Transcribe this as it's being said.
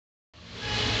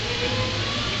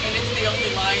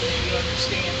every line that you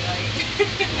understand, right?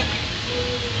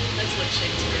 That's what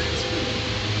Shakespeare is.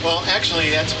 Well, actually,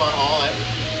 that's about all.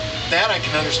 That I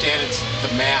can understand. It's the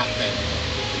math and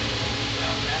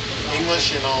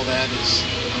English and all that is.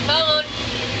 Phone.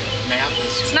 Math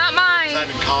is. It's not mine. I'm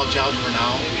in college algebra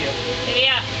now.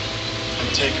 Yeah. I'm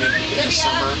taking it in the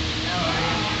summer.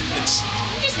 It's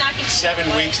Just knocking 7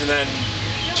 weeks and then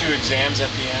 2 exams at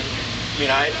the end. I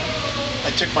mean, I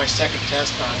took my second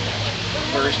test on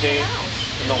Thursday.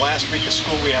 In the last week of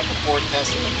school, we have the 4th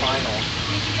test and the final.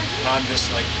 And I'm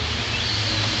just like.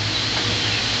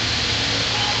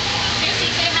 Tracy,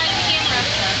 say hi to the camera.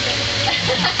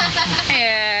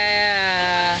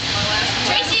 Yeah.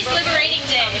 Tracy's liberating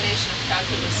day. Combination of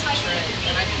calculus and trig,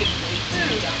 and I couldn't wait to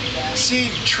be done with that.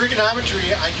 See,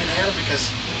 trigonometry I can handle because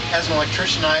as an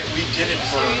electrician, we did it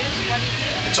for,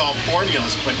 it's all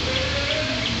formulas, but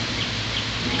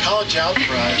college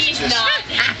algebra is He's just, not.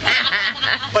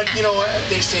 but you know what,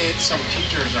 they say some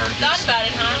teachers are Thought just, about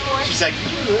it, huh, Boris? she's like,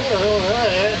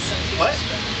 what?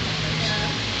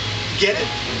 Get it?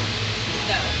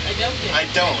 No, I don't get it. I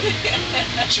don't.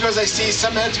 She goes, I see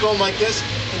some heads going like this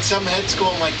and some heads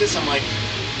going like this. I'm like,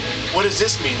 what does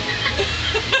this mean?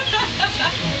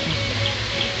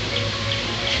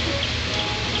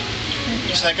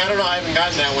 She's like, I don't know, I haven't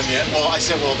gotten that one yet. Well, I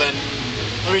said, well then,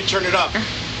 let me turn it up.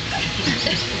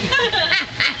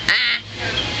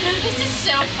 This is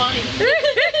so funny.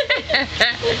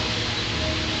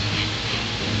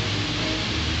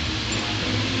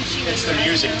 It's the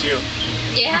music too.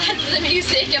 Yeah, it's the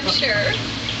music, I'm sure.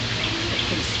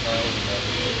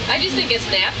 I just think it's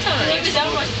nap time. He was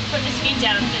almost putting his feet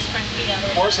down, his front feet out.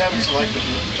 Boris haven't selected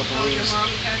the blues.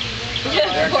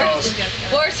 There it goes.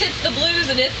 Boris hits the blues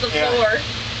and hits the Yeah. floor.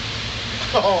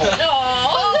 Oh,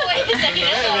 Oh, wait a second.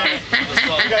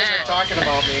 you guys are talking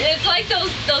about me. It's like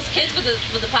those kids with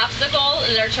the popsicle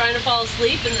and they're trying to fall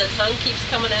asleep and the tongue keeps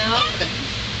coming out.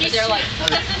 They're like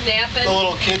napping. The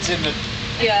little kids in the,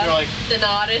 Yeah, they're like, the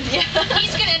nodding. Yeah.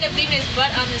 He's gonna end up leaving his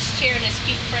butt on this chair and his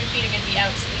front feet are gonna be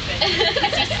out sleeping.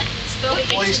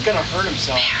 well, he's gonna hurt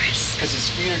himself because his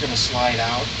feet are gonna slide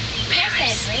out.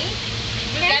 Henry.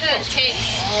 We gotta take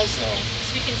Pause though.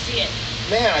 so we can see it.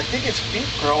 Man, I think his feet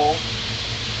grow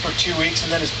for 2 weeks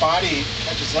and then his body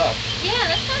catches up. Yeah,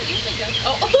 that's how it usually goes.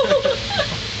 Oh.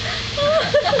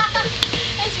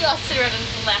 As we all sit around and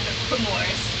laugh at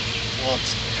Morris. Well,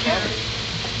 it's comedy.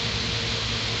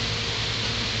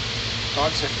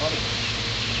 Dogs are funny.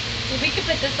 We could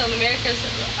put this on America's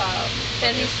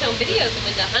Family's Film Videos and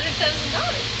win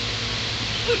 $100,000.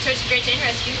 Ooh, Towards Great Dane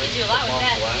Rescue, we do a lot with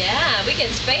that. Yeah, we can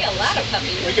spay a lot of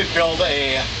puppies. We could build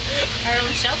a Our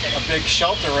own shelter. big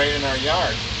shelter right in our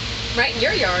yard. Right in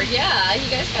your yard, yeah. You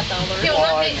guys got the all the Yeah,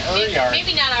 Well, well, in her yard.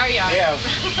 maybe not our yard. They have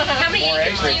How many more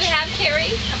acres do you acreage. have,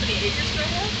 Carrie? How many acres do I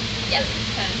have? Yes.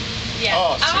 10. Yeah.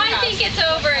 Oh, Oh, I think it's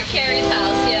over at Carrie's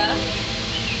house, yeah.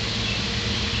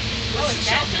 What's the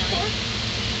shelter for?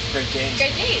 Great Danes.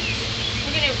 Great Danes.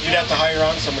 We're gonna. You'd have to hire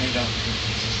on somebody to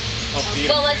help feed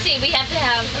Well, them. let's see. We have to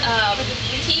have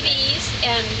TVs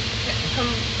and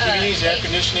TVs, air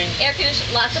conditioning.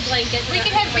 lots of blankets. We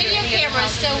could have video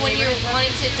cameras, so when you're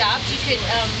wanting to adopt, you could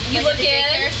You like look the in.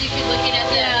 daycare, so you could look in at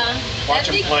the. Yeah. Watch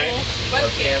That'd them be play. cool.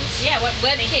 Webcams. Yeah, what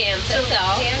Webcams, that's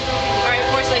all. All right,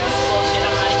 of course, like this is bullshit.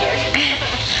 I'm out of here.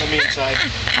 Let me inside.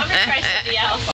 I'm gonna try somebody else.